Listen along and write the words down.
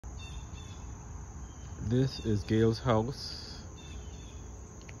This is Gail's house.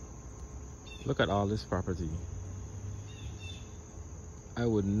 Look at all this property. I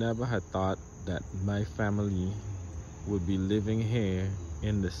would never have thought that my family would be living here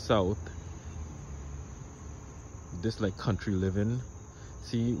in the south. This like country living.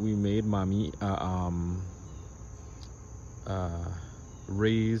 See, we made mommy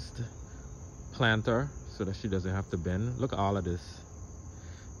raised planter so that she doesn't have to bend. Look at all of this.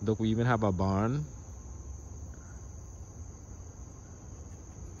 Look, we even have a barn.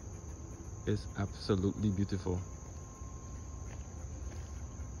 It's absolutely beautiful.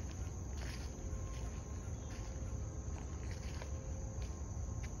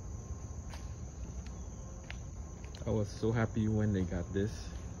 I was so happy when they got this.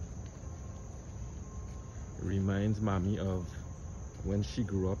 It reminds mommy of when she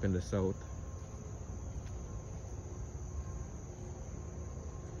grew up in the south.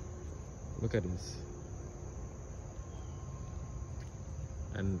 Look at this.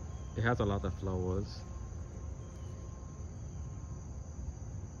 And it has a lot of flowers.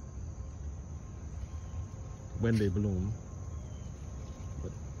 When they bloom.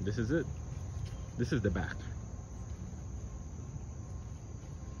 But this is it. This is the back.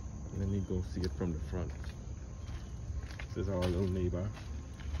 Let me go see it from the front. This is our little neighbor.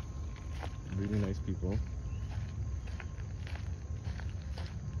 Really nice people.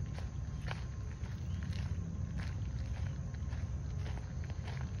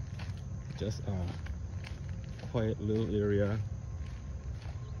 Just a quiet little area.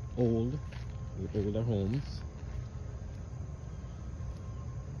 Old, with older homes.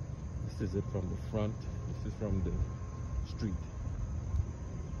 This is it from the front. This is from the street.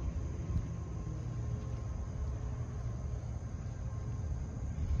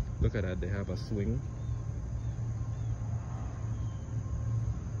 Look at that, they have a swing.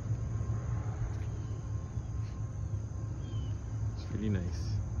 It's really nice.